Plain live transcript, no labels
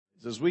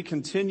As we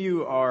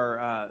continue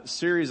our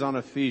series on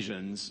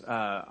Ephesians,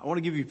 I want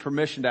to give you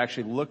permission to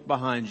actually look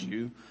behind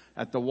you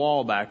at the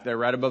wall back there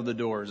right above the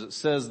doors. It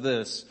says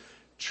this: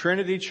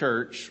 Trinity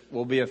Church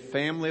will be a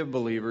family of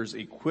believers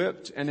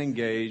equipped and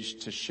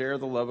engaged to share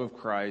the love of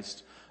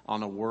Christ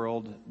on a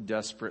world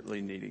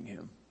desperately needing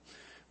Him.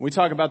 We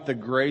talk about the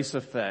grace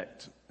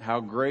effect,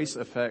 how grace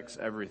affects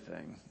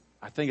everything.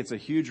 I think it's a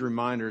huge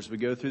reminder as we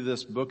go through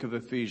this book of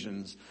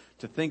Ephesians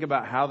to think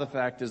about how the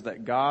fact is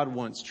that God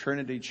wants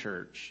Trinity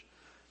Church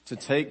to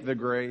take the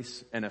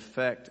grace and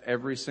affect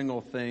every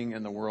single thing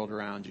in the world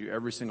around you,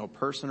 every single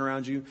person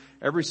around you,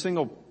 every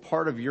single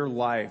part of your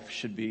life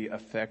should be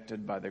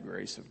affected by the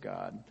grace of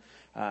God.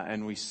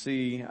 And we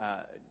see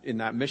in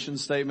that mission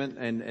statement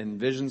and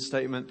vision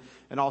statement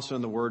and also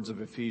in the words of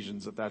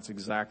Ephesians that that's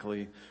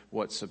exactly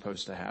what's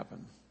supposed to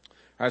happen.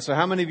 All right, so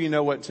how many of you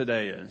know what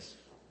today is?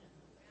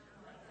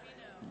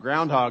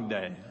 Groundhog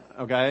Day,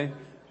 okay?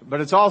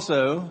 But it's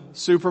also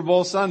Super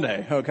Bowl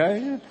Sunday,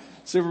 okay?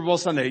 Super Bowl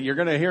Sunday. You're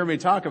going to hear me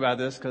talk about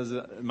this because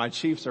my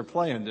Chiefs are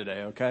playing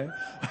today, okay?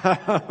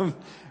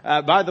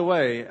 By the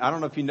way, I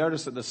don't know if you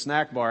noticed at the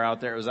snack bar out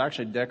there, it was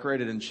actually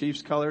decorated in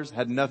Chiefs colors.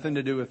 Had nothing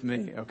to do with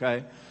me,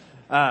 okay?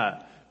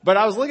 But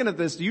I was looking at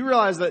this. Do you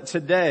realize that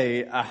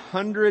today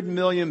 100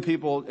 million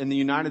people in the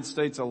United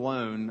States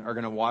alone are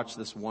going to watch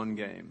this one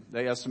game?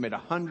 They estimate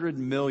 100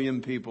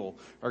 million people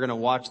are going to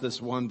watch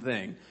this one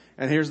thing.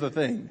 And here's the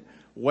thing.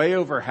 Way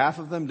over half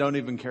of them don't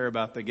even care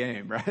about the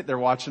game, right? They're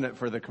watching it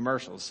for the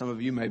commercials. Some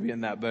of you may be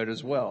in that boat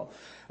as well.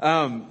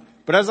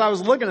 But as I was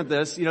looking at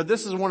this,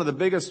 this is one of the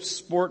biggest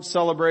sports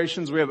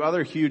celebrations. We have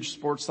other huge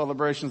sports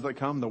celebrations that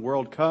come, the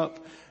World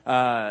Cup,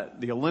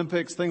 the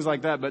Olympics, things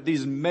like that. But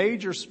these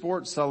major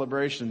sports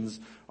celebrations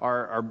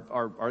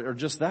are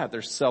just that.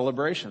 They're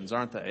celebrations,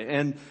 aren't they?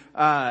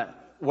 And,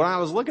 when I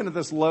was looking at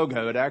this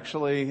logo, it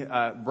actually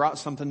brought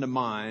something to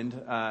mind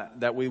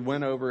that we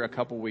went over a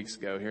couple weeks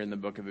ago here in the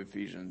book of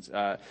Ephesians.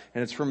 And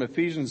it's from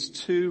Ephesians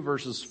 2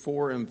 verses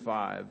 4 and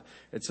 5.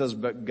 It says,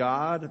 "But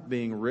God,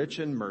 being rich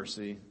in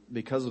mercy,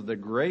 because of the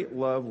great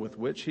love with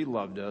which He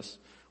loved us,"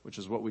 which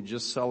is what we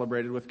just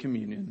celebrated with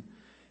communion,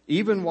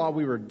 "even while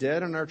we were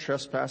dead in our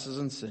trespasses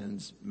and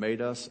sins,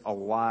 made us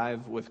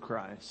alive with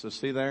Christ." So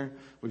see there?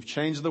 We've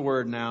changed the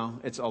word now.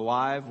 It's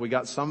alive. We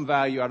got some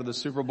value out of the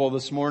Super Bowl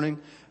this morning.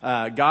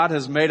 God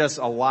has made us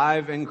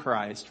alive in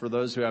Christ for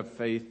those who have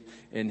faith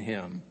in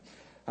Him.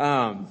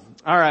 All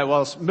right.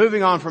 Well,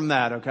 moving on from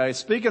that. Okay.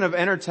 Speaking of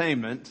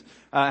entertainment,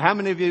 how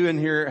many of you in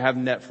here have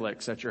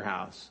Netflix at your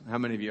house? How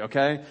many of you?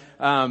 Okay.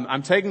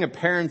 I'm taking a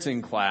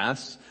parenting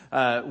class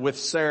with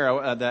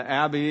Sarah that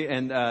Abby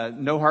and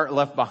No Heart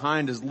Left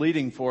Behind is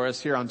leading for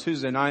us here on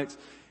Tuesday nights.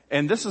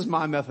 And this is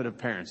my method of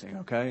parenting,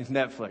 okay?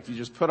 Netflix. You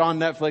just put on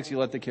Netflix, you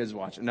let the kids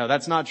watch it. No,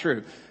 that's not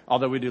true,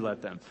 although we do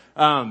let them.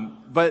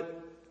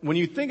 But when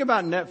you think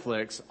about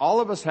Netflix, all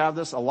of us have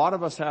this, a lot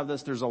of us have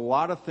this. There's a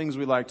lot of things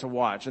we like to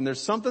watch. And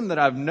there's something that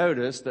I've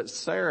noticed that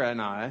Sarah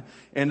and I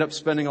end up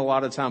spending a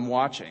lot of time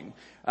watching.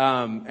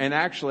 And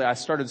actually, I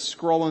started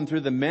scrolling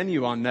through the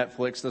menu on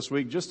Netflix this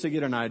week just to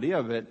get an idea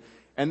of it.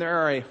 And there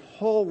are a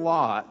whole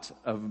lot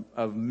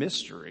of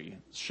mystery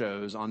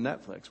shows on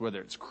Netflix, whether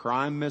it's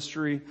crime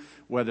mystery,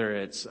 whether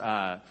it's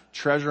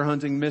treasure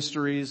hunting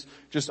mysteries,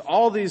 just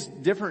all these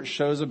different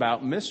shows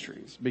about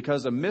mysteries.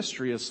 Because a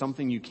mystery is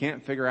something you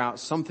can't figure out,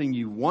 something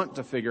you want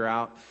to figure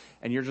out,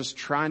 and you're just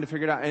trying to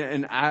figure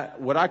it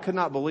out. What I could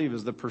not believe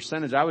is the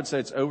percentage. I would say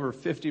it's over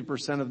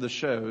 50% of the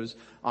shows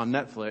on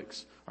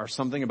Netflix are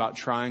something about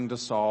trying to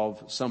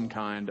solve some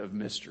kind of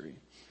mystery.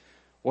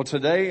 Well,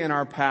 today in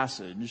our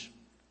passage,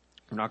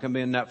 we're not going to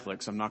be in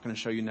Netflix. I'm not going to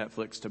show you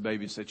Netflix to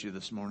babysit you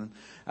this morning.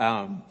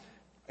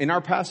 In our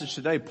passage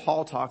today,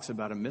 Paul talks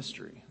about a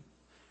mystery.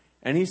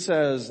 And he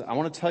says, I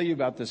want to tell you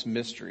about this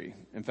mystery.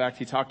 In fact,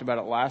 he talked about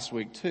it last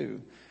week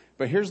too.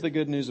 But here's the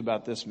good news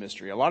about this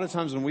mystery. A lot of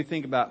times when we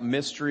think about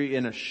mystery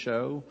in a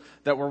show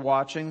that we're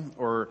watching,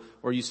 or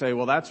you say,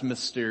 well, that's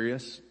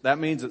mysterious, that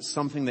means it's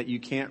something that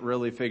you can't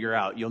really figure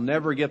out. You'll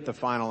never get the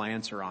final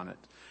answer on it.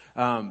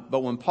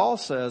 But when Paul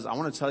says, I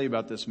want to tell you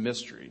about this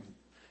mystery,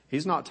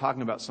 he's not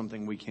talking about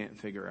something we can't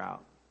figure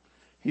out.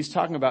 He's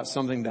talking about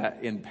something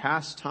that in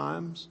past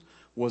times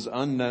was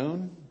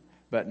unknown,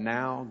 but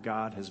now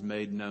God has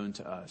made known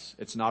to us.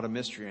 It's not a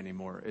mystery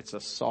anymore. It's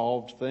a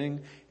solved thing,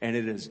 and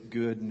it is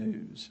good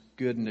news.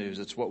 Good news.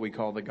 It's what we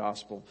call the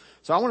gospel.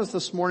 So I want us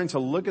this morning to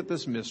look at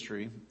this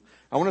mystery.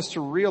 I want us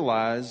to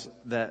realize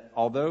that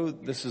although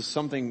this is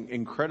something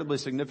incredibly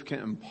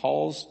significant in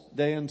Paul's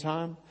day and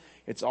time,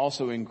 it's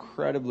also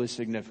incredibly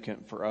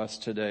significant for us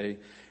today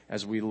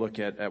as we look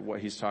at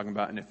what he's talking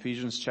about in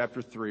Ephesians chapter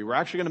 3. We're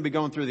actually going to be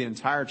going through the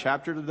entire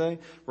chapter today.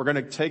 We're going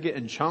to take it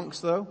in chunks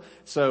though.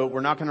 So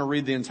we're not going to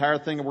read the entire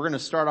thing. We're going to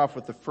start off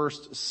with the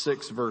first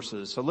 6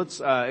 verses. So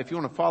let's, if you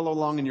want to follow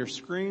along in your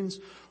screens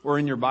or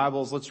in your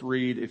Bibles, let's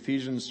read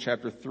Ephesians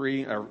chapter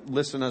 3, or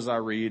listen as I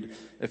read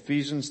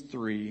Ephesians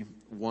 3,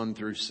 1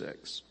 through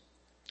 6.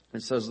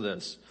 It says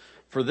this: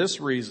 For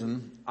this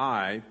reason,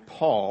 I,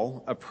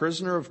 Paul, a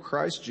prisoner of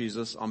Christ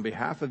Jesus, on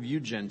behalf of you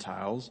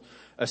Gentiles,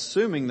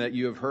 assuming that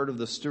you have heard of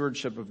the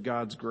stewardship of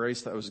God's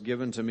grace that was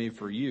given to me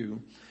for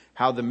you,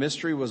 how the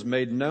mystery was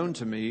made known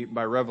to me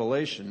by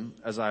revelation,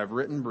 as I have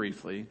written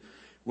briefly.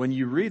 When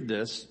you read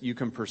this, you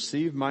can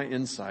perceive my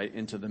insight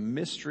into the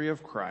mystery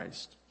of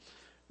Christ,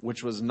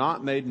 which was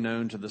not made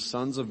known to the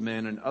sons of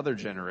men in other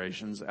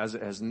generations, as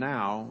it has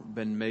now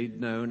been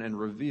made known and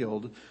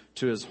revealed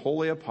to his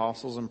holy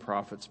apostles and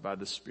prophets by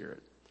the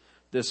Spirit.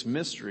 This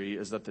mystery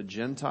is that the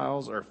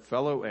Gentiles are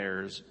fellow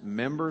heirs,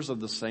 members of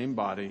the same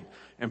body,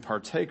 and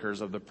partakers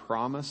of the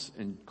promise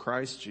in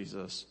Christ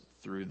Jesus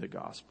through the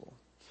gospel.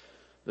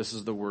 This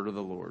is the word of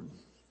the Lord.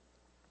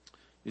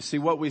 You see,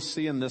 what we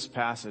see in this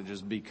passage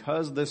is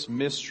because this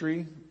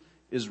mystery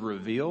is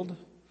revealed,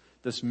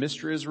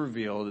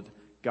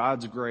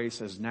 God's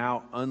grace is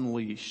now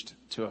unleashed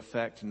to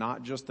affect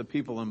not just the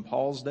people in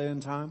Paul's day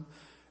and time,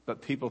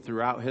 but people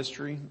throughout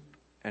history,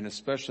 and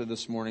especially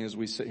this morning as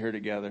we sit here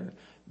together,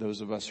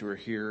 those of us who are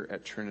here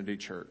at Trinity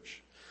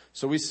Church.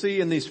 So we see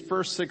in these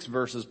first 6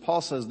 verses,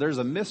 Paul says there's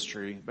a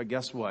mystery, but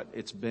guess what?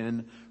 It's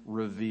been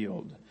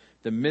revealed.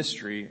 The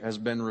mystery has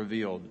been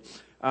revealed.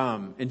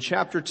 In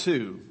chapter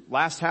 2,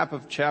 last half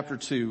of chapter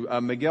 2,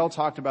 Miguel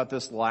talked about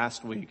this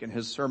last week in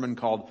his sermon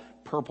called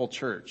Purple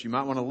Church. You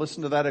might want to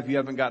listen to that if you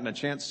haven't gotten a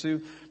chance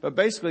to. But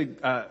basically,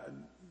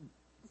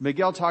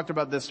 Miguel talked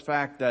about this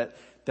fact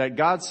that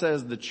God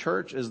says the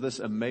church is this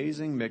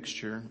amazing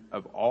mixture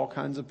of all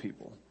kinds of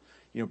people.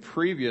 You know,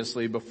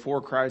 previously,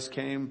 before Christ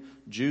came,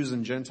 Jews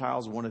and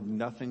Gentiles wanted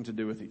nothing to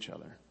do with each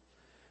other.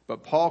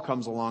 But Paul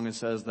comes along and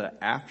says that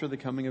after the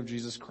coming of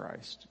Jesus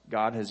Christ,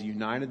 God has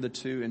united the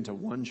two into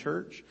one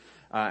church,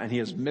 and he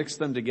has mixed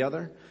them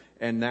together.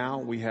 And now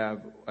we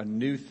have a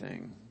new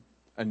thing,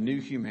 a new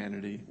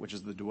humanity, which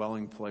is the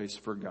dwelling place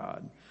for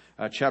God.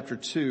 Chapter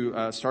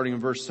 2, starting in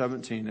verse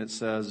 17, it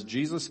says,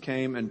 Jesus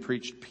came and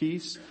preached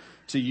peace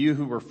to you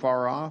who were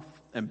far off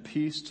and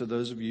peace to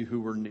those of you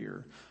who were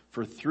near.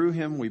 For through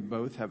him we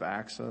both have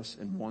access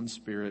in one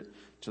Spirit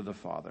to the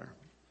Father.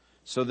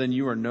 So then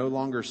you are no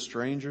longer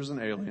strangers and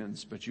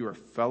aliens, but you are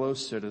fellow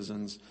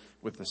citizens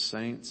with the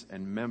saints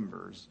and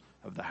members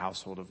of the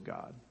household of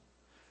God.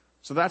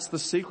 So that's the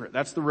secret.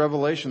 That's the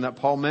revelation that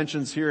Paul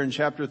mentions here in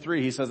chapter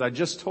 3. He says, I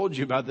just told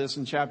you about this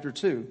in chapter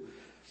 2.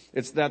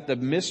 It's that the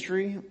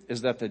mystery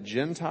is that the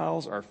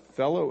Gentiles are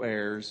fellow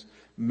heirs,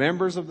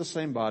 members of the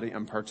same body,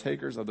 and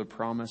partakers of the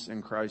promise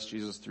in Christ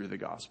Jesus through the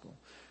gospel.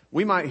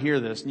 We might hear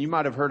this, and you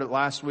might have heard it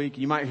last week.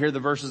 You might hear the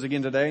verses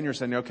again today, and you're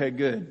saying, okay,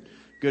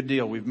 good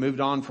deal. We've moved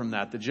on from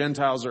that. The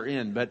Gentiles are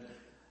in. But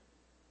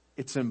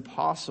it's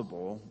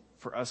impossible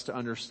for us to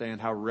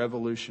understand how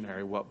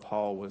revolutionary what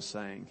Paul was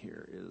saying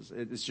here is.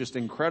 It's just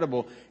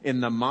incredible.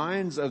 In the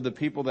minds of the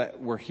people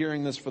that were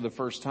hearing this for the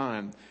first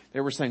time,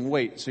 they were saying,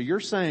 wait, so you're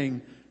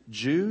saying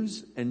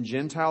Jews and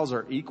Gentiles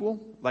are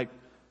equal? Like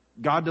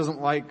God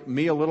doesn't like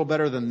me a little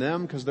better than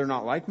them because they're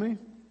not like me?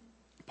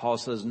 Paul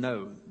says,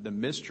 no, the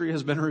mystery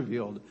has been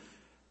revealed.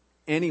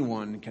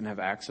 Anyone can have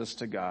access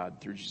to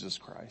God through Jesus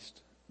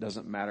Christ.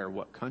 Doesn't matter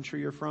what country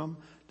you're from.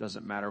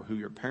 Doesn't matter who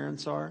your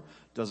parents are.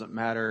 Doesn't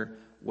matter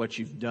what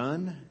you've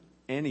done.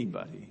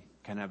 Anybody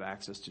can have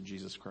access to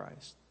Jesus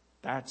Christ.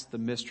 That's the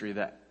mystery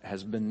that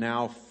has been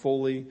now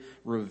fully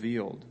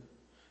revealed.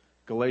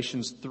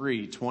 Galatians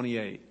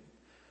 3:28.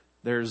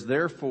 There is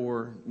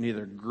therefore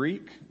neither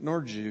Greek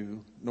nor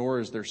Jew, nor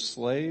is there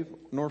slave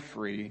nor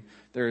free.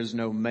 There is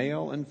no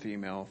male and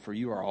female, for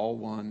you are all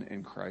one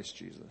in Christ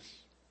Jesus.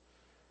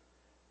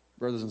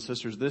 Brothers and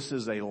sisters, this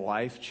is a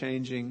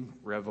life-changing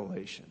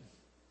revelation.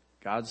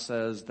 God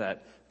says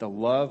that the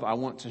love I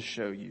want to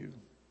show you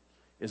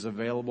is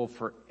available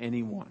for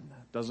anyone.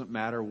 Doesn't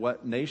matter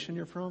what nation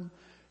you're from.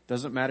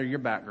 Doesn't matter your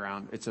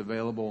background. It's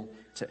available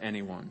to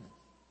anyone.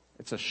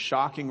 It's a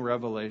shocking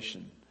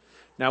revelation.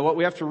 Now what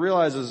we have to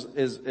realize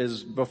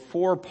is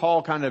before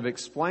Paul kind of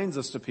explains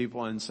this to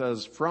people and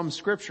says from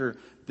Scripture,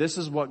 this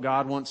is what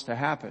God wants to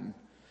happen.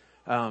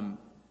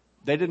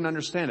 They didn't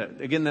understand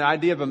it. Again, the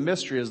idea of a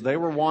mystery is they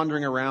were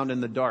wandering around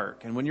in the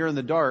dark. And when you're in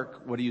the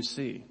dark, what do you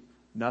see?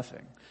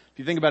 Nothing. If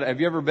you think about it,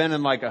 have you ever been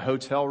in like a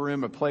hotel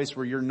room, a place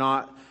where you're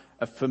not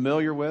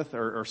familiar with,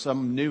 or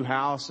some new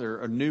house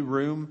or a new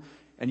room,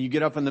 and you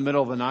get up in the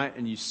middle of the night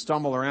and you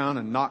stumble around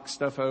and knock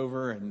stuff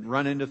over and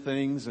run into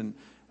things, and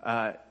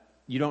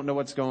you don't know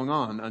what's going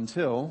on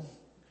until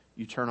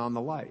you turn on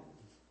the light.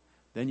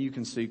 Then you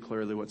can see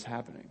clearly what's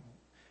happening.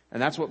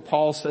 And that's what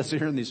Paul says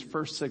here in these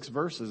first 6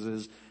 verses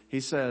is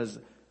he says,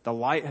 the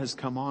light has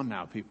come on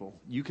now, people.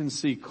 You can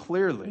see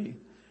clearly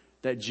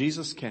that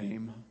Jesus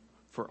came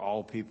for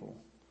all people.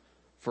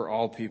 For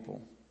all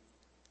people.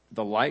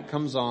 The light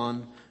comes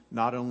on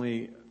not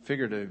only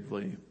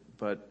figuratively,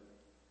 but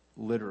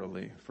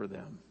literally for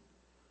them.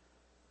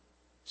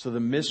 So the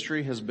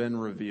mystery has been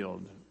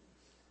revealed.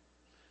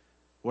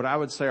 What I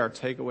would say our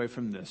takeaway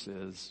from this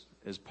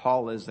is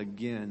Paul is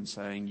again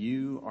saying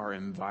you are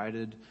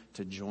invited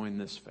to join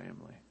this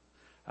family.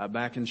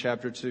 Back in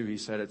chapter 2, he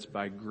said it's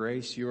by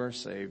grace you are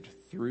saved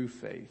through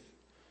faith.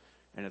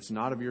 And it's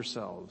not of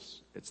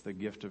yourselves. It's the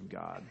gift of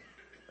God.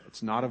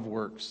 It's not of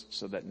works,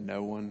 so that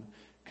no one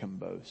can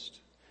boast.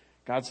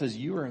 God says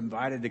you are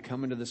invited to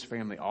come into this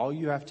family. All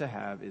you have to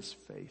have is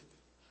faith.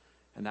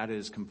 And that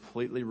is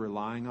completely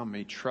relying on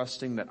me,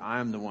 trusting that I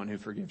am the one who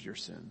forgives your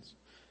sins.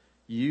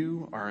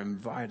 You are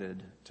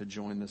invited to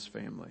join this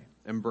family.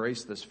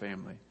 Embrace this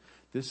family.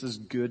 This is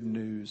good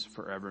news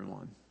for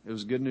everyone. It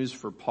was good news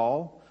for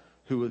Paul,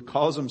 who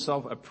calls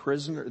himself a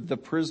prisoner, the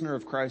prisoner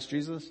of Christ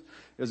Jesus.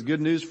 It was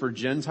good news for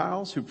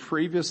Gentiles who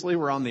previously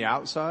were on the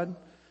outside.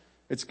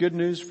 It's good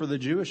news for the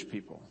Jewish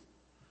people.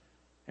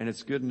 And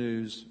it's good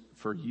news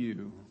for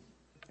you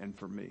and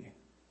for me.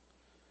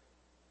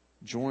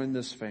 Join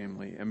this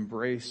family.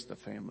 Embrace the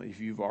family. If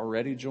you've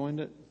already joined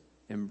it,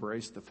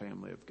 embrace the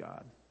family of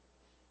God.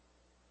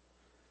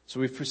 So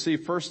we see,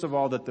 first of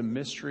all, that the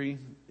mystery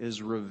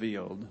is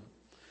revealed.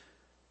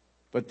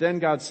 But then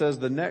God says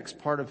the next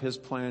part of his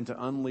plan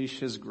to unleash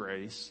his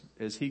grace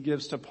is he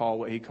gives to Paul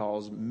what he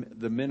calls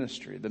the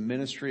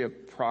ministry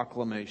of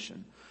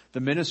proclamation. The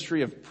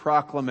ministry of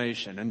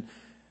proclamation. And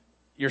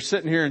you're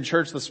sitting here in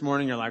church this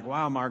morning, you're like,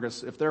 wow,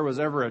 Marcus, if there was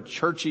ever a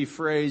churchy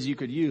phrase you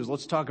could use,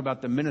 let's talk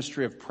about the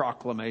ministry of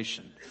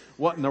proclamation.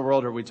 What in the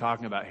world are we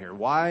talking about here?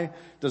 Why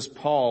does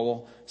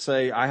Paul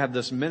say, I have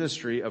this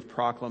ministry of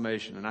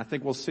proclamation? And I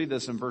think we'll see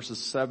this in verses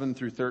 7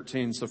 through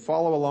 13. So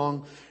follow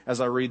along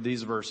as I read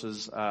these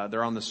verses.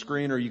 They're on the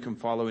screen, or you can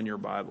follow in your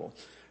Bible.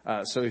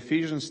 So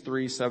Ephesians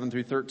 3, 7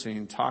 through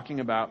 13, talking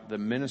about the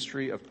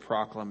ministry of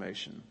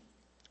proclamation.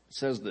 It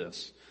says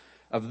this,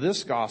 of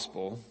this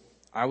gospel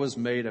I was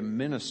made a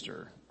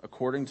minister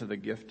according to the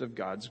gift of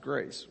God's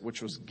grace,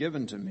 which was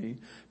given to me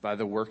by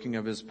the working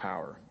of his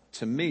power.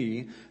 To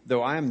me,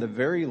 though I am the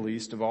very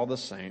least of all the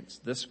saints,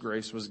 this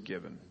grace was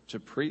given to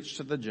preach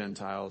to the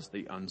Gentiles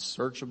the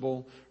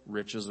unsearchable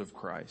riches of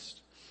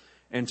Christ,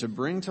 and to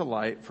bring to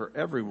light for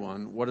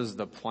everyone what is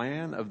the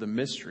plan of the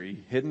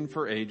mystery hidden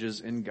for ages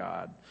in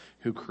God,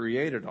 who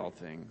created all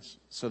things,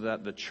 so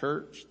that the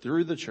church,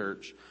 through the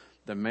church,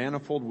 the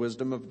manifold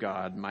wisdom of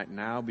God might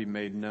now be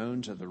made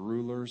known to the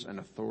rulers and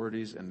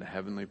authorities in the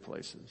heavenly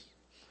places.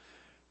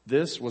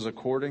 This was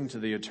according to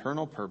the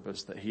eternal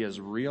purpose that he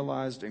has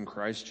realized in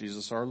Christ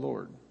Jesus our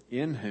Lord,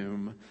 in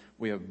whom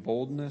we have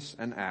boldness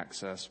and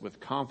access with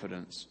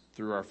confidence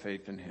through our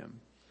faith in him.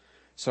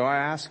 So I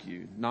ask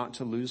you not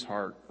to lose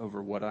heart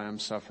over what I am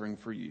suffering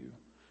for you,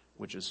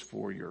 which is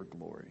for your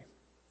glory.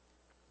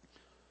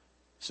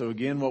 So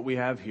again, what we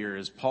have here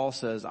is Paul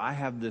says, I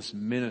have this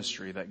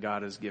ministry that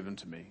God has given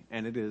to me,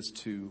 and it is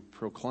to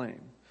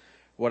proclaim.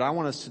 What I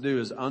want us to do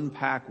is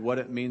unpack what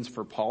it means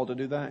for Paul to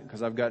do that,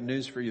 because I've got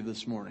news for you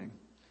this morning.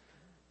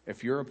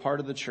 If you're a part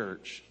of the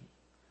church,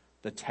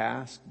 the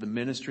task, the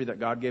ministry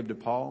that God gave to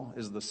Paul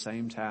is the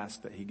same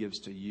task that he gives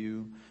to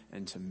you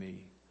and to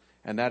me.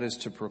 And that is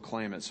to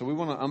proclaim it. So we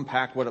want to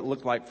unpack what it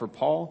looked like for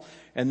Paul,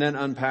 and then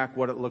unpack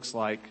what it looks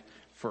like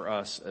for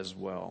us as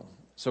well.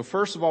 So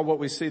first of all, what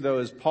we see though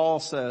is Paul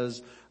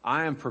says,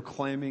 I am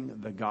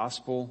proclaiming the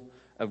gospel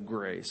of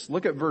grace.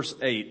 Look at verse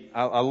 8.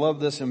 I love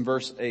this in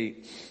verse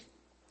 8.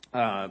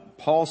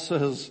 Paul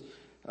says,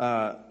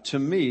 to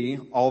me,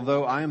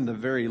 although I am the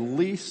very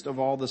least of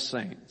all the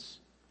saints,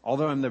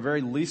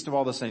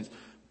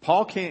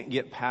 Paul can't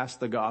get past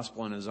the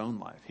gospel in his own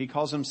life. He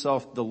calls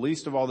himself the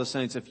least of all the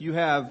saints. If you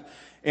have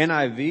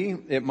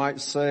NIV, it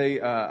might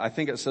say, I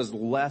think it says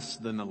less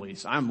than the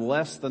least. I'm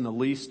less than the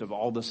least of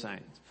all the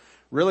saints.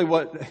 Really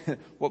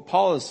what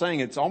Paul is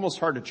saying, it's almost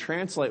hard to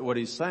translate what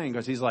he's saying,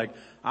 because he's like,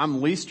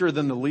 I'm leaster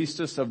than the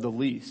leastest of the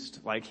least.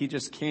 Like he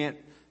just can't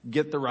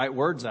get the right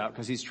words out,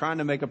 because he's trying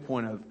to make a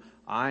point of,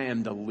 I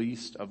am the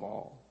least of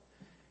all.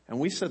 And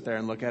we sit there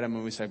and look at him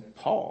and we say,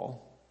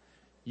 Paul,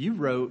 you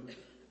wrote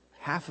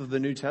half of the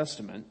New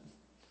Testament,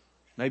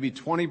 maybe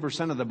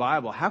 20% of the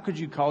Bible. How could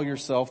you call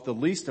yourself the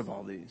least of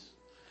all these?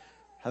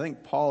 I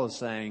think Paul is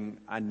saying,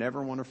 I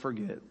never want to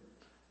forget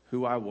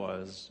who I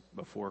was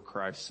before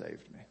Christ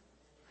saved me.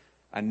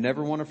 I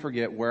never want to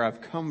forget where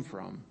I've come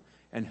from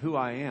and who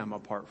I am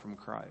apart from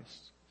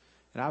Christ.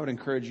 And I would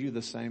encourage you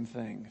the same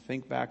thing.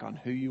 Think back on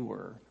who you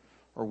were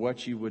or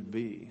what you would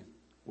be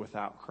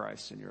without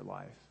Christ in your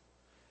life.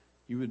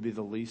 You would be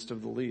the least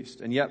of the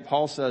least. And yet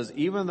Paul says,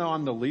 even though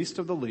I'm the least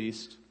of the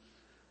least,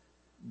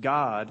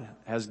 God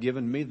has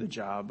given me the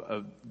job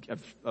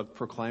of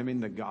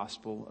proclaiming the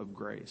gospel of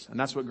grace. And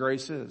that's what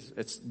grace is.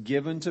 It's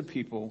given to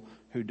people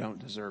who don't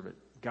deserve it.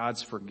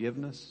 God's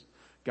forgiveness,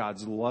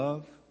 God's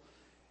love,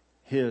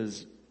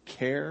 his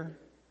care,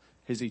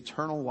 his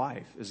eternal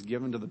life is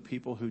given to the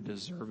people who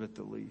deserve it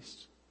the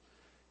least.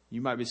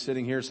 You might be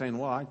sitting here saying,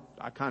 well,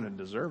 I kind of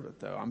deserve it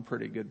though. I'm a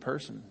pretty good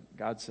person.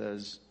 God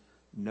says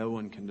no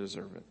one can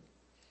deserve it.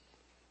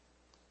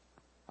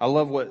 I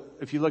love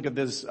if you look at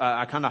this,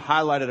 I kind of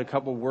highlighted a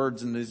couple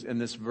words in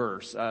this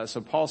verse.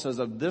 So Paul says,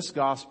 of this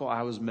gospel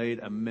I was made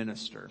a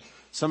minister.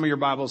 Some of your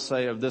Bibles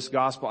say, of this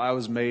gospel I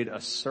was made a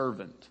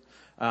servant.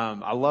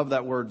 I love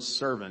that word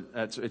servant.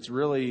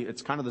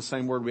 It's kind of the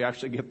same word we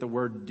actually get the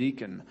word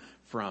deacon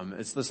from.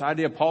 It's this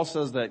idea, Paul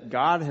says, that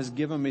God has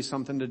given me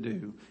something to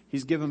do.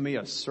 He's given me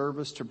a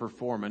service to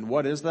perform. And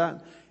what is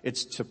that?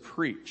 It's to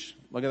preach.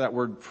 Look at that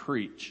word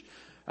preach.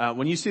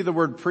 When you see the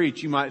word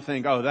preach, you might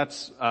think, oh,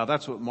 that's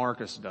what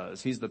Marcus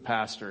does. He's the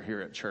pastor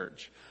here at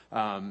church.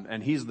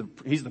 And he's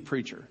the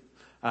preacher.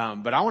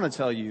 But I want to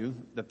tell you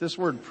that this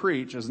word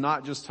preach is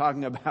not just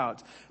talking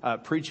about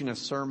preaching a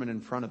sermon in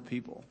front of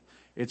people.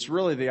 It's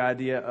really the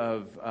idea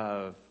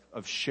of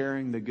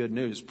sharing the good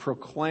news,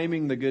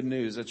 proclaiming the good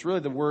news. It's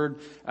really the word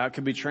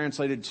could be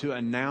translated to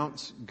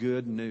announce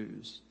good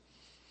news.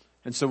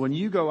 And so when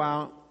you go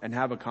out and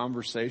have a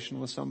conversation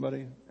with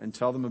somebody and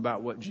tell them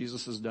about what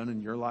Jesus has done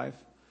in your life,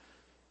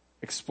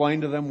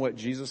 explain to them what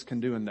Jesus can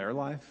do in their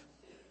life,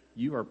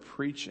 you are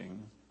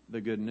preaching the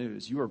good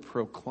news. You are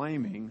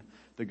proclaiming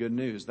the good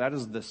news. That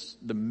is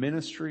the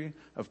ministry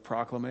of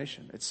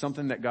proclamation. It's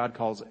something that God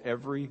calls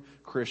every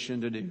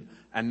Christian to do.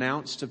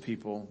 Announce to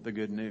people the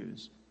good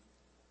news.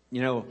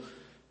 You know,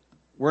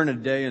 we're in a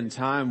day and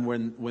time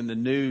when the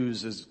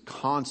news is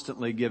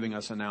constantly giving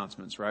us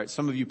announcements, right?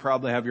 Some of you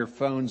probably have your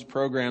phones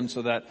programmed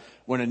so that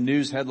when a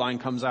news headline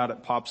comes out,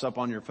 it pops up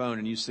on your phone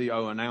and you see,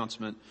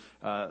 announcement,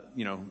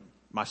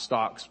 my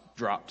stocks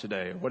dropped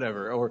today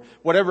or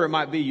whatever it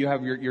might be, you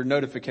have your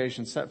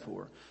notification set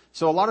for.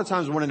 So a lot of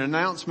times when an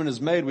announcement is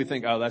made, we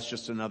think, that's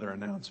just another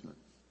announcement.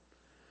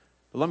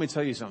 But let me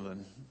tell you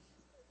something.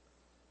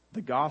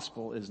 The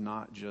gospel is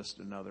not just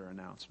another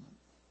announcement.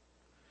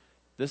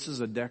 This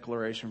is a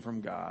declaration from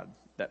God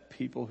that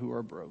people who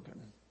are broken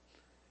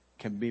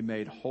can be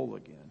made whole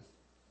again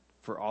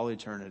for all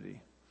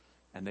eternity,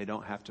 and they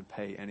don't have to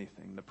pay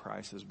anything. The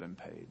price has been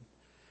paid.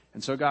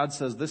 And so God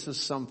says, this is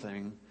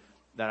something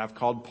that I've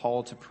called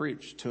Paul to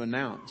preach, to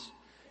announce.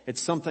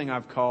 It's something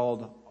I've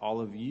called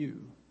all of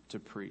you to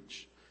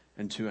preach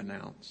and to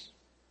announce.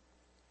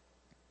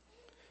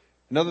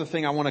 Another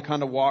thing I want to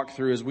kind of walk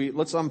through is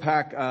let's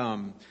unpack,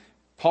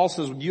 Paul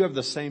says, you have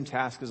the same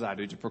task as I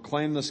do to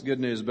proclaim this good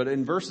news. But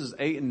in verses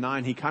 8 and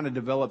 9, he kind of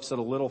develops it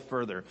a little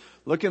further.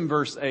 Look in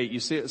verse 8. You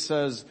see it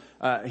says,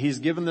 he's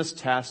given this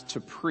task to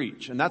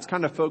preach. And that's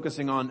kind of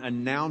focusing on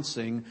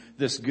announcing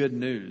this good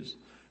news.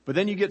 But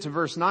then you get to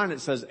verse 9, it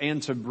says,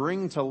 and to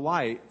bring to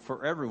light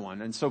for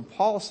everyone. And so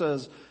Paul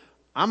says,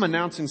 I'm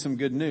announcing some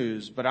good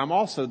news, but I'm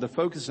also, the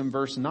focus in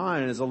verse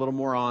 9 is a little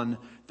more on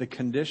the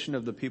condition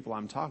of the people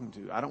I'm talking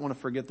to. I don't want to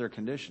forget their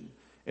condition.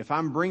 If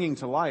I'm bringing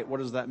to light, what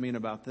does that mean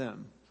about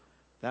them?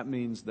 That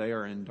means they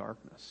are in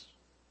darkness.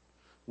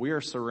 We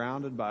are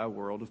surrounded by a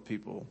world of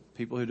people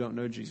who don't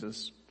know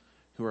Jesus,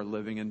 who are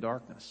living in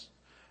darkness,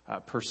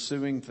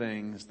 pursuing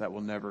things that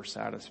will never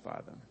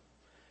satisfy them.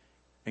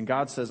 And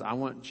God says, I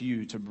want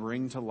you to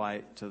bring to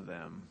light to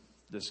them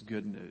this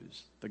good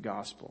news, the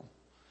gospel.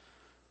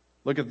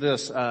 Look at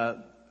this,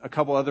 a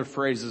couple other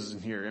phrases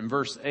in here. In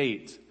verse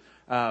 8,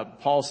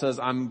 Paul says,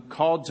 I'm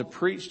called to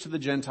preach to the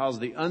Gentiles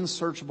the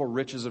unsearchable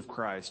riches of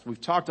Christ. We've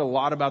talked a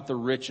lot about the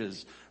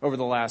riches over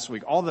the last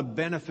week, all the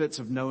benefits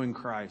of knowing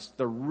Christ,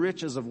 the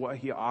riches of what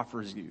he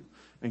offers you,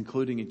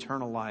 including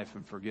eternal life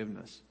and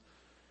forgiveness.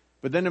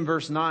 But then in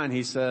verse 9,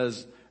 he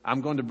says,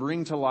 I'm going to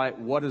bring to light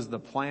what is the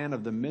plan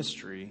of the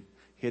mystery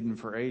hidden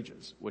for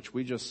ages, which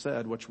we just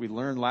said, which we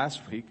learned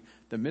last week.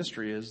 The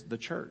mystery is the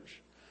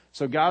church.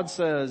 So God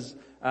says,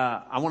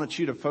 I want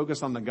you to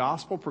focus on the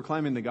gospel,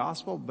 proclaiming the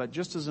gospel, but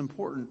just as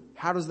important,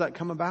 how does that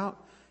come about?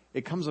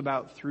 It comes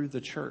about through the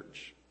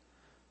church.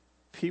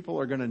 People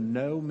are going to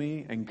know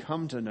me and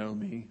come to know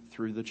me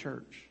through the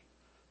church,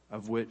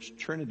 of which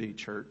Trinity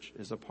Church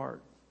is a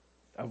part,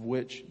 of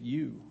which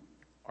you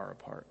are a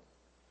part.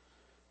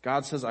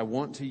 God says, I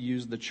want to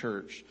use the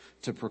church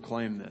to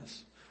proclaim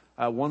this.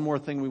 One more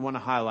thing we want to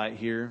highlight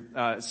here.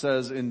 It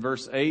says in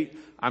verse 8,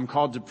 I'm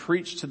called to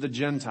preach to the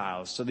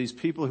Gentiles, to these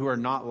people who are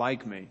not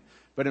like me.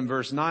 But in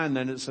verse 9,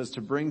 then it says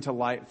to bring to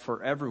light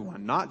for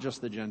everyone, not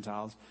just the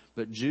Gentiles,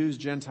 but Jews,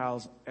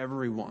 Gentiles,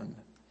 everyone.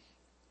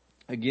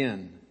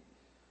 Again,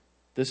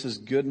 this is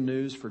good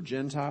news for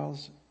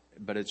Gentiles,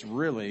 but it's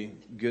really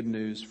good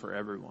news for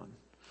everyone.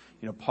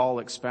 You know, Paul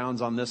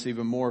expounds on this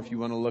even more if you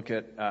want to look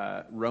at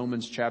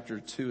Romans chapter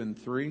 2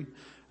 and 3.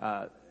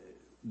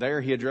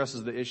 There he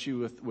addresses the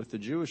issue with the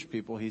Jewish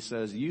people. He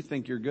says, you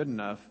think you're good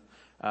enough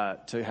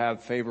to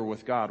have favor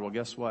with God. Well,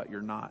 guess what?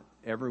 You're not.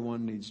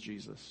 Everyone needs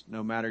Jesus.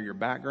 No matter your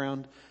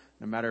background,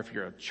 no matter if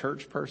you're a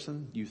church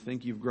person, you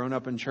think you've grown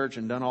up in church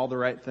and done all the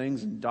right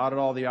things and dotted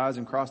all the I's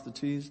and crossed the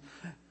T's.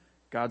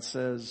 God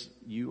says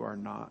you are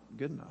not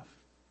good enough.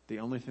 The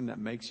only thing that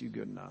makes you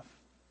good enough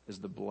is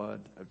the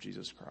blood of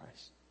Jesus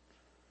Christ.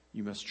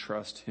 You must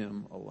trust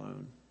him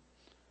alone.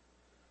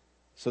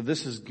 So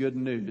this is good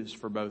news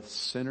for both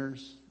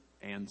sinners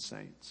and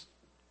saints.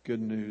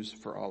 Good news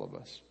for all of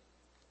us.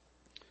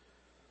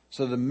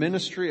 So the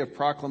ministry of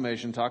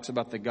proclamation talks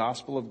about the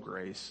gospel of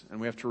grace, and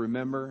we have to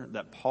remember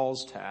that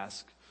Paul's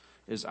task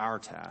is our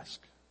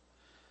task.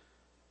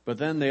 But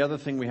then the other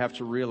thing we have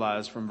to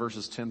realize from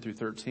verses 10 through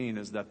 13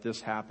 is that this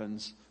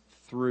happens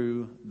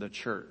through the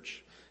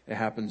church. It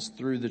happens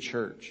through the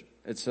church.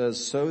 It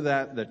says, so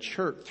that the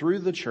church, through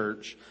the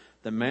church,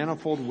 the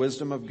manifold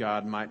wisdom of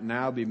God might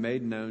now be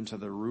made known to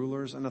the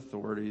rulers and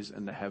authorities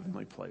in the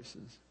heavenly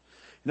places.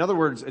 In other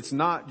words, it's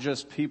not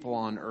just people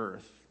on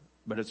earth,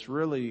 but it's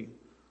really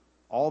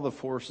all the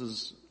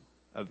forces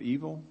of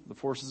evil, the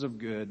forces of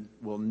good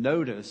will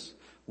notice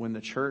when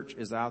the church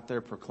is out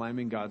there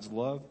proclaiming God's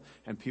love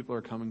and people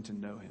are coming to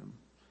know him.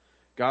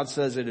 God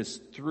says it is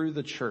through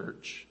the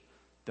church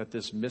that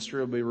this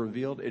mystery will be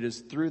revealed. It is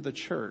through the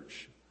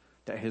church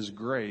that his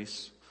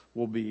grace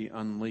will be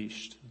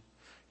unleashed.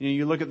 You know,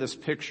 you look at this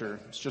picture,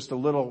 it's just a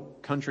little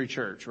country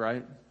church,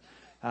 right?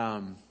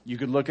 You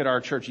could look at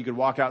our church, you could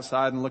walk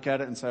outside and look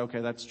at it and say,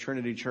 okay, that's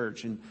Trinity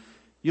Church. And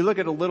you look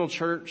at a little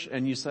church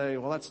and you say,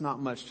 well, that's not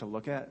much to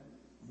look at.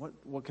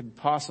 What could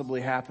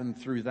possibly happen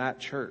through that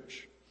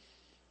church?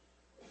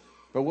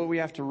 But what we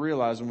have to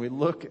realize when we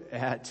look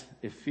at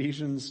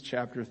Ephesians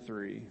chapter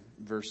 3,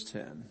 verse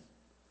 10,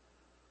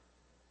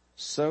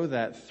 so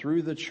that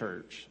through the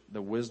church,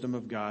 the wisdom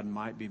of God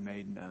might be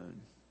made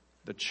known.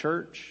 The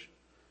church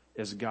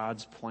is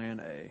God's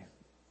plan A,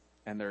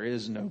 and there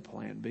is no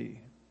plan B.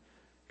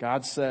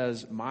 God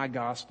says, my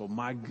gospel,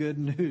 my good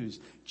news,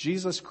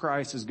 Jesus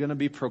Christ is going to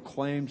be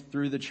proclaimed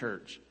through the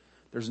church.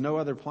 There's no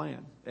other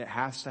plan. It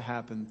has to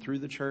happen through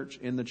the church,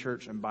 in the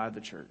church, and by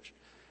the church.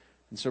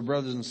 And so,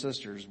 brothers and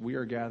sisters, we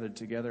are gathered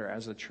together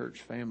as a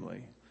church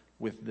family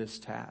with this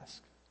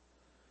task.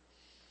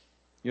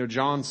 You know,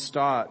 John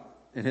Stott,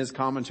 in his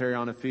commentary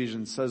on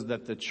Ephesians, says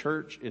that the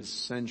church is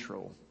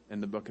central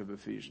in the book of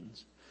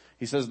Ephesians.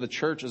 He says the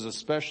church is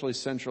especially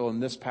central in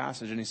this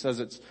passage, and he says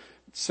it's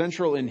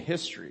central in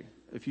history.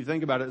 If you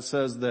think about it, it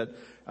says that,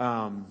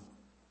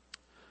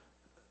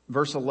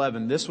 verse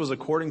 11, this was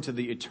according to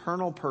the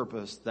eternal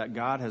purpose that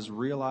God has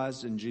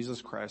realized in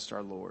Jesus Christ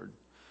our Lord.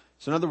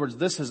 So in other words,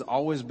 this has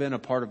always been a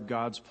part of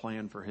God's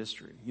plan for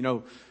history. You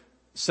know,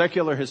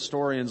 secular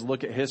historians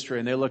look at history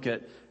and they look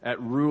at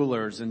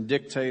rulers and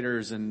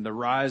dictators and the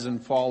rise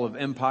and fall of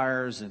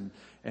empires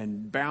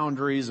and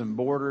boundaries and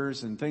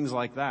borders and things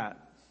like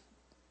that.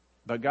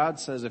 But God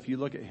says if you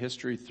look at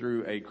history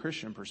through a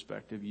Christian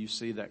perspective, you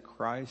see that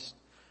Christ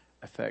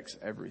affects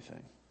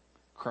everything.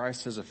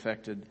 Christ has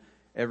affected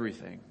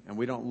everything. And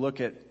we don't look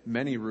at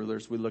many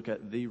rulers, we look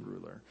at the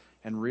ruler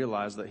and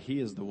realize that he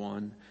is the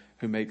one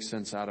who makes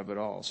sense out of it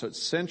all. So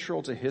it's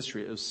central to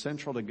history. It was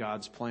central to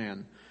God's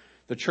plan.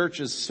 The church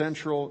is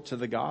central to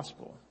the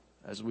gospel.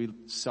 As we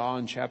saw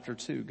in chapter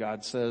 2,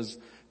 God says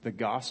the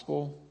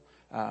gospel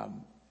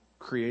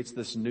creates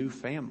this new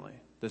family,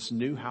 this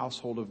new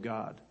household of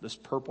God, this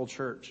purple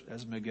church,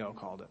 as Miguel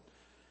called it.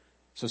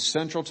 So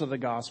central to the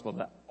gospel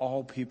that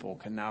all people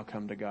can now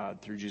come to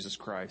God through Jesus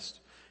Christ.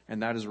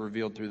 And that is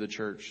revealed through the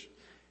church.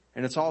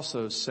 And it's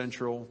also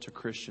central to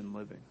Christian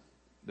living.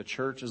 The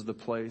church is the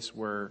place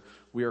where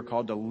we are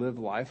called to live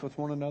life with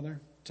one another,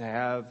 to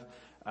have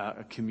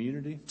a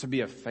community, to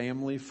be a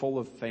family full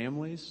of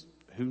families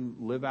who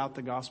live out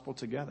the gospel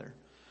together.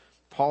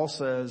 Paul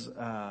says,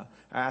 I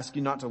ask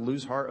you not to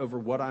lose heart over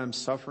what I am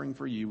suffering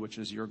for you, which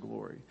is your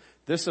glory.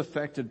 This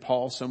affected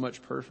Paul so much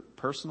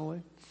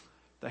personally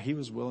that he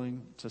was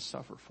willing to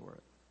suffer for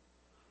it.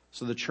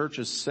 So the church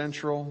is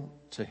central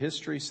to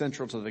history,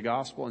 central to the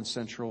gospel, and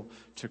central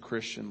to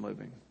Christian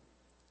living.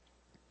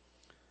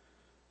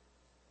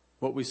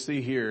 What we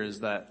see here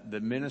is that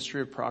the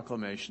ministry of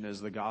proclamation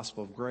is the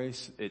gospel of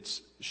grace.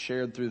 It's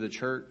shared through the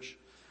church.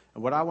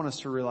 And what I want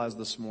us to realize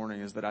this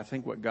morning is that I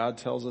think what God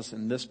tells us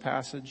in this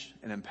passage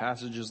and in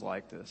passages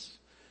like this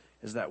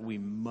is that we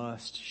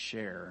must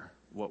share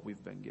what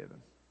we've been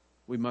given.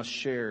 We must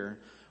share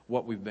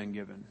what we've been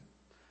given.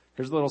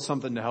 Here's a little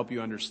something to help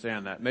you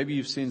understand that. Maybe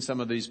you've seen some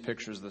of these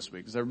pictures this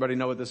week. Does everybody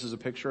know what this is a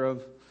picture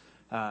of?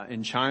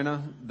 In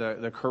China,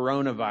 the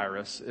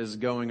coronavirus is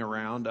going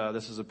around.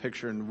 This is a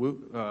picture in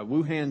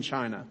Wuhan,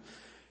 China.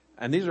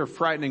 And these are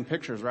frightening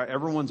pictures, right?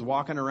 Everyone's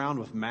walking around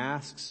with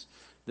masks.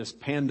 This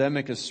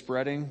pandemic is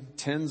spreading.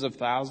 Tens of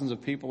thousands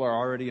of people are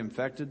already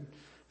infected.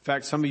 In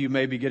fact, some of you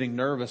may be getting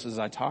nervous as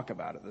I talk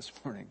about it this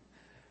morning.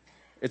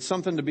 It's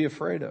something to be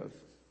afraid of.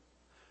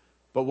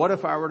 But what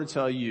if I were to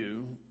tell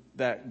you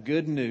that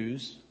good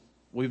news,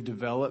 we've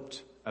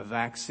developed a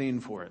vaccine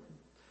for it.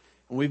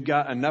 And we've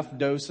got enough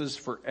doses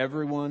for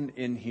everyone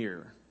in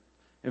here.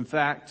 In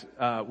fact,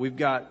 we've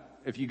got,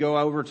 if you go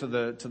over to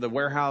the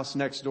warehouse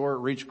next door,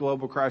 Reach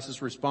Global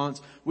Crisis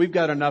Response, we've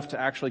got enough to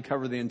actually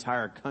cover the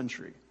entire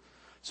country.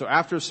 So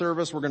after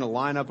service, we're going to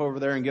line up over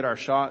there and get our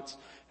shots.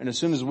 And as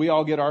soon as we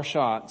all get our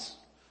shots,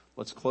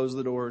 let's close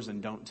the doors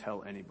and don't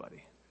tell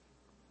anybody.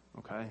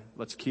 Okay?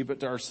 Let's keep it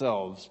to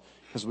ourselves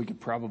because we could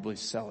probably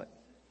sell it.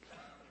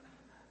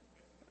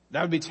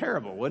 That would be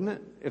terrible, wouldn't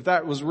it? If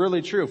that was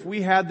really true. If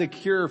we had the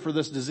cure for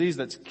this disease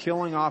that's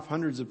killing off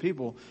hundreds of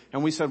people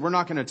and we said we're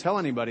not going to tell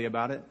anybody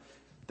about it,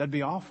 that'd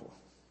be awful.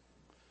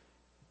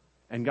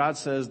 And God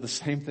says the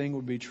same thing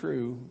would be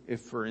true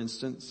if, for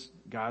instance,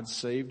 God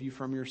saved you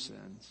from your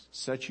sins,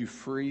 set you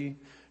free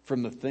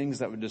from the things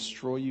that would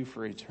destroy you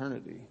for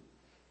eternity,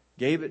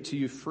 gave it to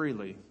you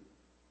freely,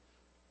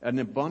 an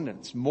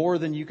abundance, more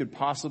than you could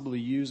possibly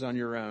use on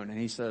your own. And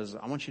he says,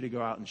 I want you to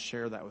go out and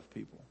share that with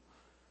people.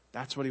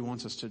 That's what he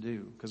wants us to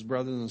do. Because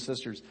brothers and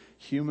sisters,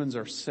 humans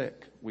are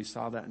sick. We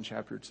saw that in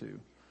chapter 2.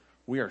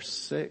 We are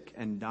sick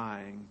and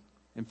dying.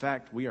 In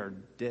fact, we are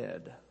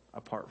dead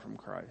apart from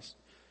Christ.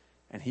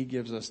 And he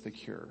gives us the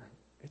cure.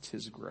 It's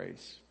his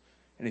grace.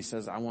 And he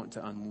says, I want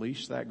to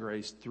unleash that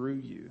grace through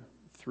you,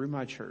 through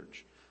my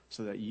church,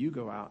 so that you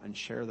go out and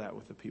share that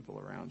with the people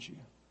around you.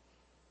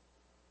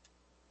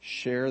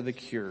 Share the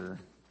cure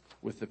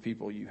with the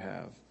people you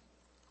have.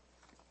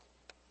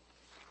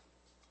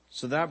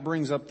 So that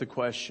brings up the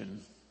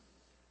question.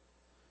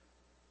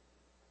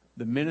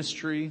 The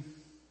mystery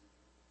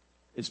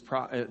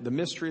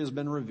has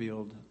been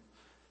revealed.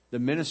 The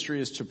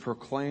ministry is to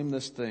proclaim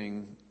this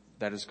thing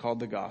that is called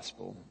the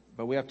gospel.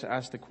 But we have to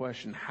ask the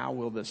question, how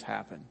will this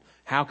happen?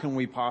 How can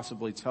we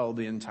possibly tell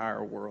the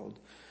entire world?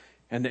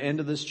 And the end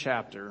of this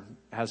chapter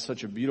has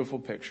such a beautiful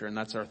picture, and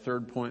that's our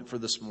third point for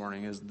this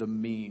morning, is the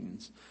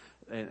means.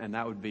 And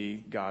that would be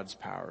God's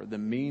power. The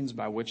means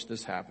by which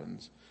this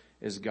happens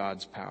is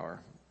God's power.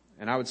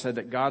 And I would say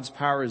that God's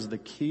power is the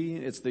key.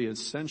 It's the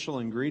essential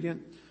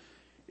ingredient.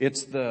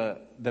 It's the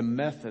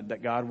method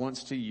that God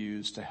wants to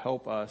use to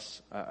help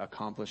us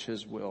accomplish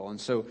his will. And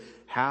so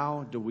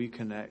how do we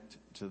connect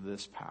to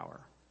this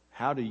power?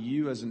 How do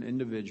you as an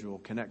individual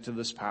connect to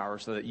this power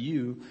so that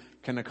you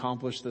can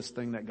accomplish this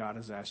thing that God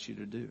has asked you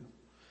to do?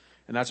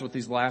 And that's what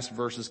these last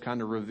verses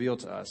kind of reveal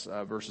to us,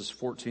 verses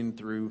 14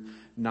 through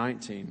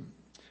 19.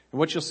 And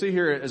what you'll see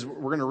here is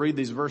we're going to read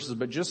these verses,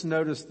 but just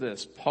notice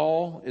this.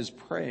 Paul is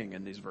praying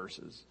in these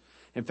verses.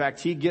 In fact,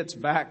 he gets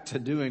back to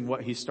doing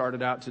what he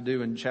started out to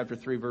do in chapter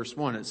 3, verse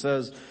 1. It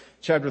says,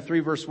 chapter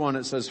 3, verse 1,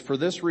 it says, for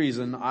this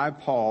reason, I,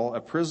 Paul,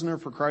 a prisoner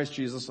for Christ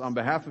Jesus, on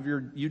behalf of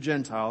you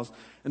Gentiles.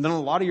 And then a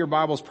lot of your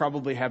Bibles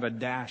probably have a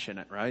dash in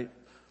it, right?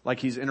 Like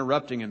he's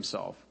interrupting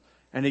himself.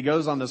 And he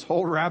goes on this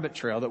whole rabbit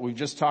trail that we've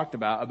just talked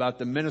about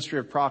the ministry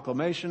of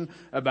proclamation,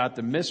 about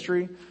the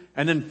mystery.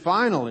 And then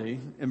finally,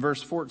 in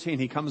verse 14,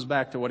 he comes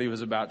back to what he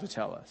was about to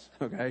tell us.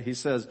 Okay? He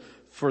says,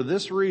 for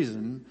this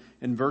reason,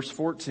 in verse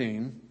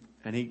 14,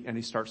 and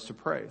he starts to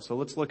pray. So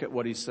let's look at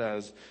what he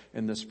says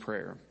in this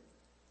prayer.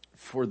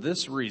 For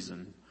this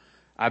reason,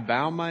 I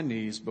bow my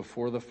knees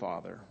before the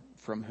Father,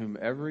 from whom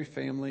every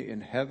family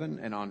in heaven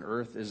and on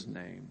earth is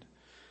named,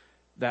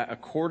 that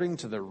according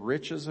to the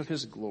riches of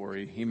his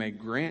glory, he may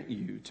grant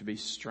you to be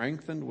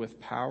strengthened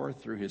with power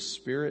through his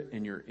Spirit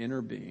in your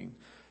inner being,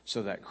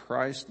 so that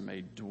Christ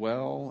may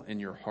dwell in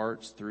your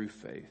hearts through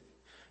faith,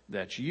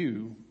 that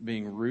you,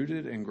 being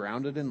rooted and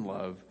grounded in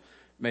love,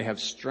 may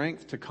have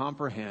strength to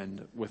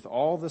comprehend with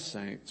all the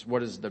saints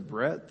what is the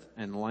breadth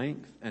and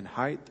length and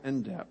height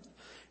and depth,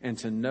 and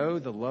to know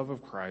the love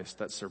of Christ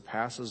that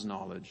surpasses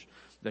knowledge,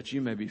 that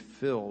you may be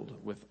filled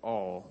with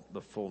all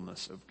the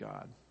fullness of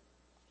God.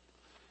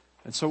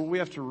 And so what we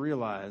have to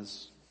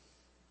realize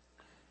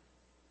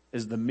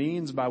is the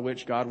means by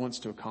which God wants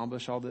to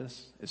accomplish all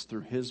this is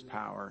through his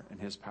power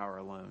and his power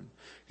alone.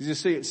 Because you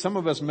see, some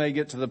of us may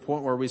get to the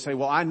point where we say,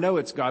 well, I know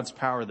it's God's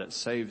power that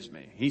saves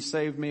me. He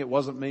saved me. It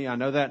wasn't me. I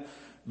know that.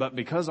 But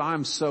because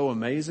I'm so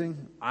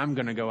amazing, I'm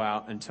going to go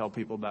out and tell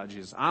people about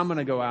Jesus. I'm going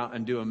to go out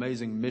and do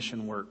amazing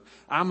mission work.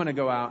 I'm going to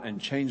go out and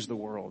change the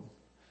world.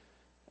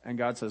 And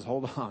God says,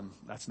 hold on.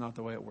 That's not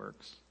the way it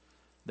works.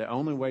 The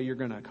only way you're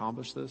going to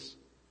accomplish this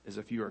is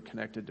if you are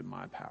connected to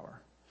my power.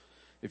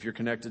 If you're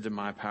connected to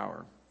my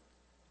power.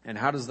 And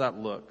how does that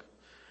look?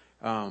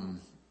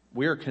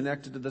 We are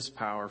connected to this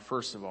power,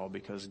 first of all,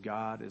 because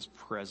God is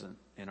present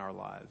in our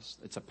lives.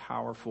 It's a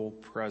powerful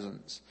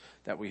presence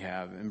that we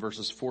have in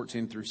verses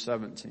 14 through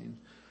 17.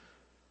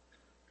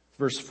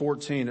 Verse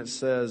 14, it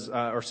says,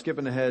 or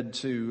skipping ahead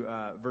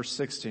to verse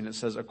 16, it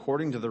says,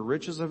 according to the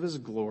riches of his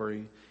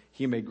glory,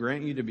 he may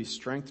grant you to be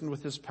strengthened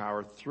with his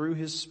power through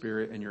his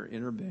Spirit in your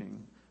inner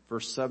being.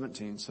 Verse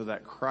 17, so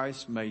that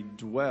Christ may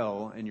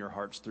dwell in your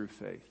hearts through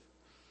faith.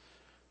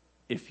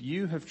 If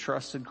you have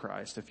trusted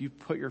Christ, if you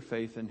put your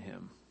faith in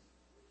him,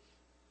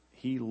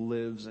 he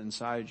lives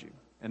inside you.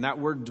 And that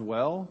word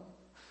dwell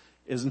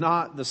is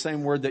not the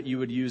same word that you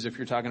would use if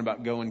you're talking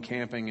about going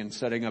camping and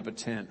setting up a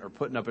tent or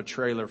putting up a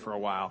trailer for a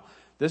while.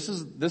 This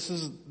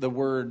is the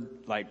word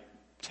like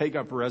take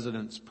up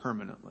residence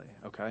permanently,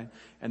 okay?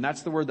 And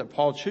that's the word that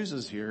Paul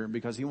chooses here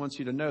because he wants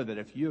you to know that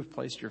if you have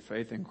placed your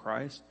faith in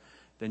Christ,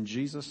 then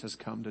Jesus has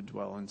come to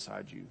dwell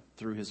inside you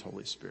through his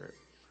Holy Spirit.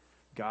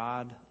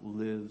 God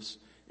lives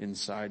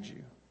inside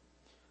you.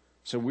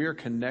 So we are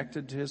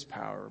connected to his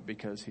power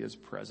because he is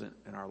present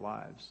in our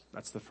lives.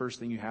 That's the first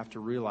thing you have to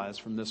realize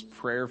from this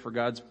prayer for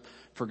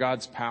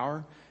God's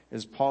power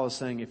is Paul is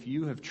saying if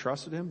you have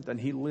trusted him, then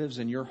he lives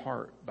in your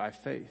heart by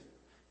faith.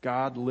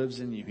 God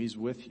lives in you. He's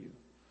with you.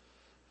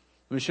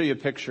 Let me show you a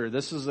picture.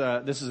 This is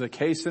a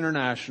Case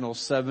International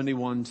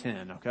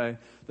 7110, okay?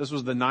 This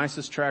was the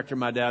nicest tractor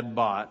my dad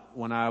bought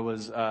when I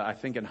was, I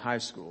think in high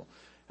school.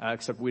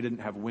 Except we didn't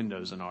have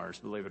windows in ours,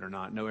 believe it or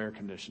not, no air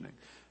conditioning.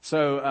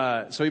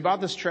 So he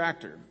bought this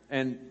tractor.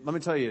 And let me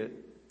tell you,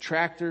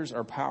 tractors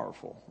are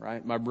powerful,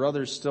 right? My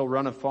brothers still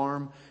run a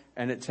farm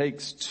and it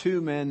takes 2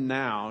 men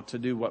now to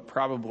do what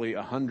probably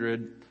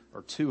 100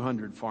 or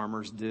 200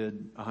 farmers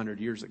did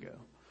 100 years ago.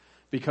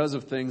 because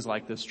of things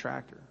like this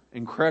tractor.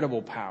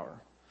 Incredible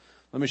power.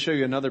 Let me show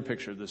you another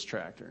picture of this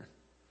tractor.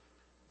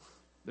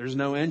 There's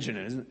no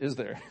engine, is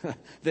there?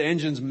 The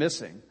engine's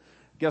missing.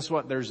 Guess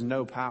what? There's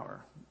no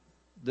power.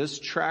 This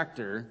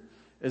tractor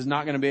is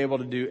not going to be able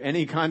to do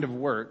any kind of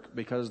work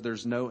because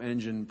there's no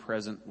engine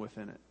present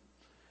within it.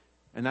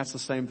 And that's the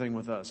same thing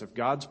with us. If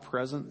God's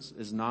presence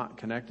is not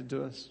connected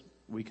to us,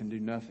 we can do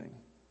nothing.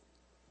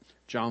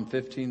 John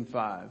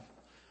 15:5.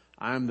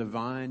 I am the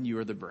vine, you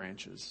are the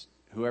branches.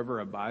 Whoever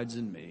abides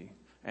in me,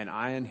 and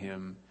I in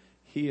him,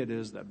 he it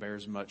is that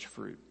bears much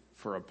fruit.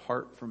 For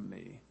apart from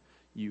me,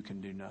 you can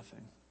do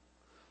nothing.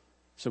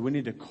 So we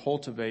need to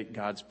cultivate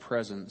God's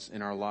presence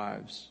in our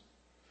lives.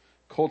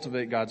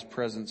 Cultivate God's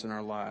presence in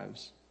our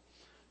lives.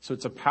 So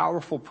it's a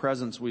powerful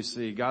presence we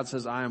see. God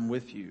says, I am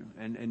with you.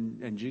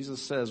 And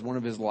Jesus says, one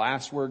of his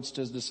last words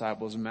to his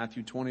disciples in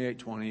Matthew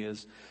 28:20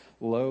 is,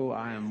 lo,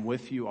 I am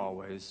with you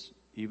always,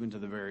 even to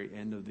the very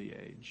end of the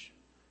age.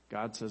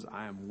 God says,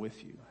 I am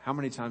with you. How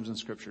many times in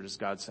Scripture does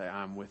God say,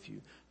 I am with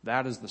you?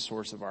 That is the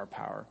source of our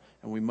power.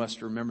 And we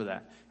must remember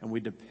that. And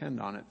we depend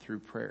on it through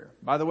prayer.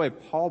 By the way,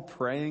 Paul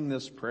praying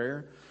this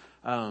prayer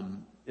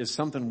is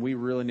something we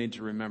really need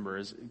to remember.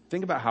 Is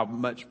think about how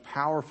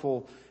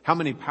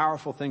many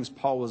powerful things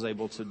Paul was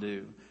able to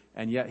do.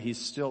 And yet he's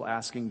still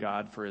asking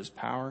God for his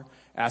power,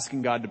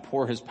 asking God to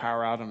pour his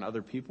power out on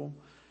other people.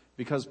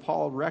 Because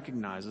Paul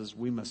recognizes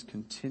we must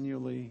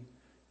continually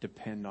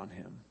depend on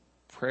him.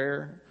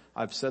 Prayer,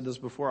 I've said this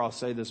before, I'll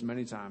say this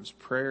many times.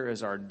 Prayer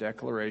is our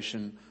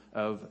declaration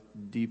of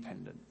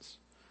dependence.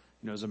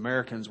 You know, as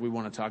Americans, we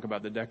want to talk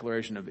about the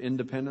declaration of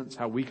independence,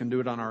 how we can do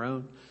it on our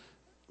own.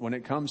 When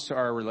it comes to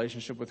our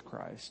relationship with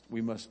Christ,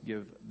 we must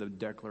give the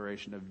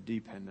declaration of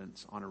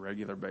dependence on a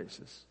regular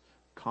basis.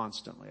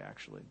 Constantly,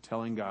 actually.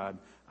 Telling God,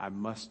 I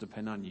must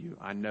depend on you.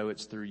 I know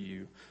it's through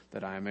you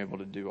that I am able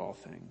to do all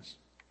things.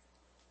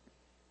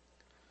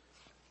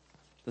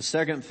 The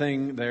second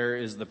thing there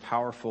is the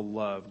powerful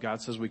love.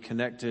 God says we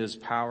connect to his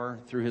power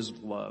through his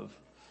love.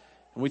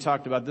 And we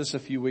talked about this a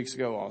few weeks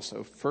ago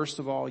also. First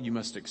of all, you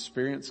must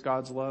experience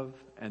God's love,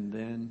 and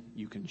then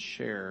you can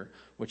share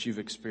what you've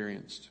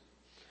experienced.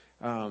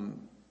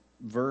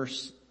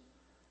 Verse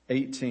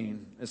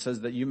 18, it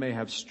says that you may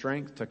have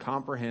strength to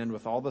comprehend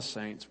with all the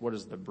saints what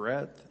is the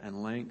breadth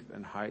and length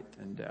and height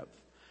and depth.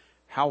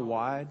 How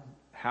wide,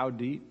 how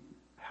deep,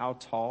 how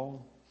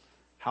tall,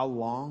 how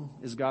long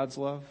is God's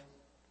love?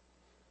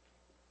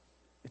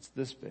 It's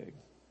this big.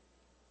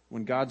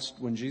 When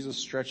Jesus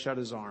stretched out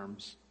his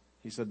arms,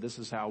 he said, this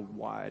is how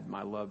wide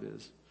my love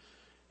is.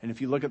 And if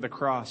you look at the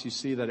cross, you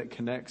see that it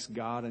connects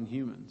God and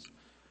humans.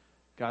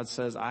 God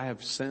says, I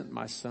have sent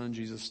my son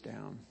Jesus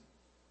down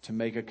to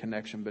make a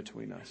connection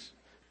between us.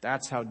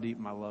 That's how deep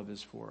my love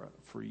is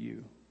for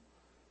you.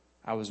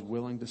 I was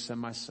willing to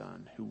send my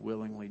son who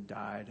willingly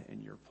died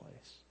in your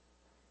place.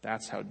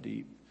 That's how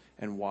deep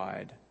and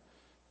wide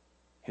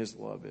his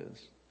love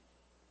is.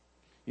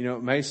 You know,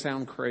 it may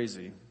sound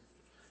crazy,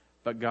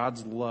 but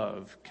God's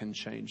love can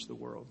change the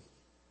world.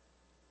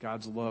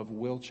 God's love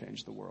will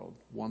change the world,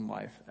 one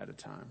life at a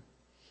time.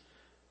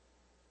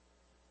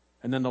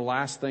 And then the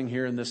last thing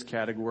here in this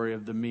category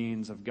of the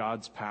means of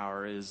God's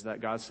power is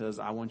that God says,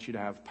 I want you to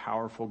have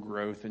powerful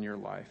growth in your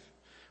life.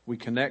 We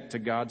connect to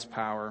God's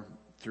power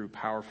through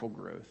powerful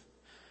growth.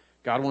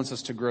 God wants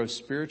us to grow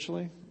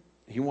spiritually.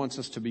 He wants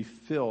us to be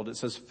filled. It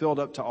says filled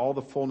up to all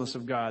the fullness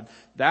of God.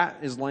 That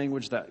is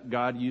language that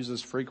God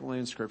uses frequently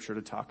in Scripture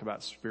to talk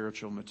about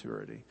spiritual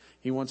maturity.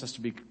 He wants us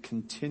to be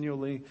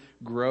continually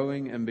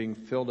growing and being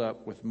filled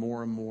up with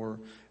more and more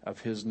of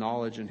his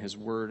knowledge and his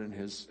word and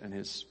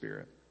his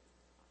spirit.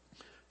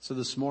 So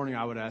this morning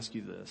I would ask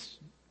you this.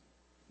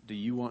 Do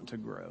you want to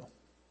grow?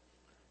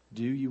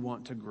 Do you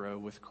want to grow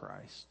with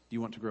Christ? Do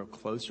you want to grow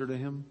closer to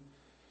him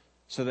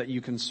so that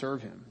you can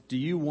serve him? Do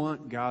you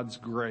want God's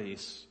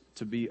grace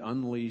to be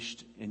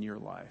unleashed in your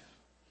life?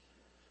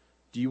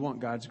 Do you want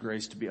God's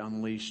grace to be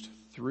unleashed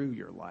through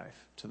your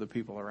life to the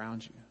people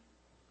around you?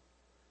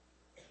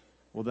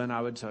 Well, then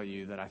I would tell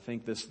you that I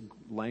think this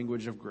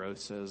language of growth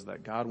says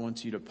that God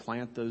wants you to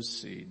plant those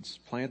seeds,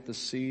 plant the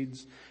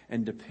seeds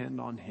and depend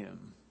on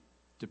him,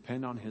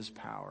 depend on his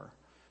power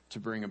to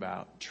bring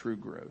about true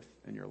growth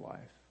in your life.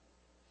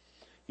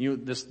 You know,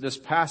 this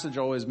passage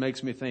always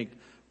makes me think,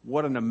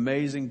 what an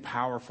amazing,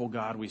 powerful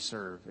God we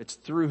serve. It's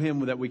through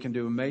him that we can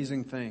do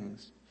amazing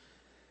things.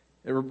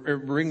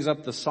 It brings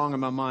up the song in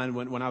my mind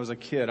when I was a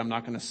kid. I'm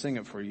not going to sing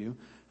it for you.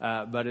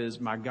 But it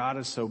is, my God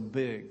is so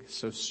big,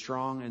 so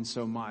strong, and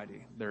so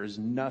mighty. There is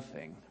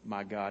nothing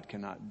my God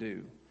cannot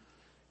do.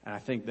 And I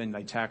think then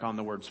they tack on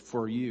the words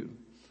for you.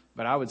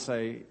 But I would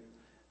say,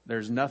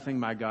 there's nothing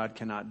my God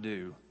cannot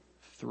do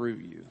through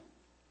you.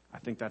 I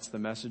think that's the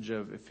message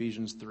of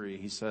Ephesians 3.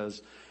 He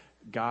says,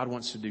 God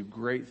wants to do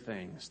great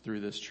things through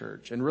this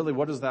church. And really,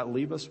 what does that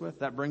leave us with?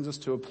 That brings us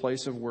to a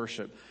place of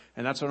worship.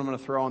 And that's what I'm going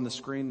to throw on the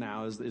screen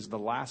now is the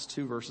last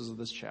two verses of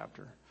this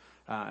chapter.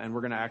 And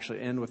we're going to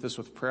actually end with this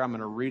with prayer. I'm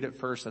going to read it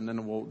first and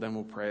then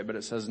we'll pray. But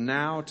it says,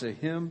 now to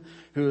him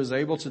who is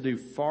able to do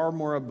far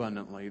more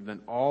abundantly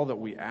than all that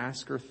we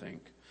ask or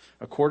think,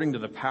 according to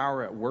the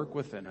power at work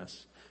within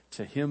us.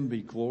 To him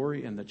be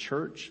glory in the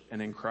church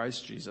and in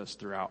Christ Jesus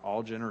throughout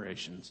all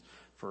generations,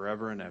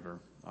 forever and ever.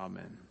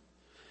 Amen.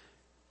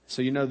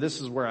 So, this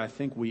is where I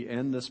think we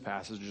end this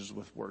passage is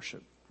with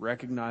worship,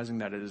 recognizing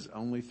that it is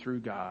only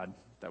through God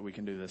that we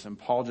can do this. And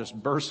Paul just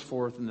bursts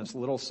forth in this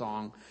little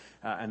song,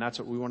 and that's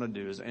what we want to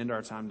do, is end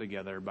our time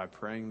together by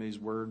praying these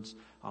words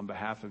on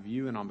behalf of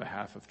you and on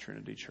behalf of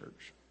Trinity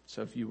Church.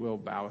 So if you will,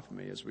 bow with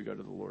me as we go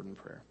to the Lord in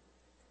prayer.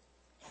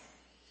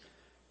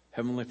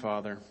 Heavenly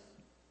Father,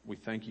 we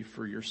thank you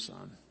for your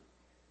Son.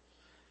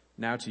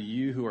 Now to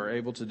you who are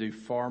able to do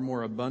far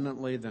more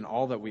abundantly than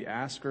all that we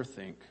ask or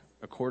think,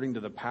 according to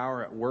the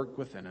power at work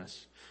within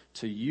us,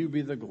 to you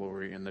be the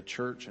glory in the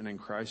church and in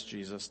Christ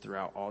Jesus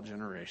throughout all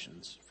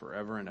generations,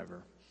 forever and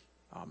ever.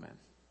 Amen.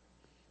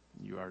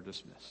 You are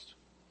dismissed.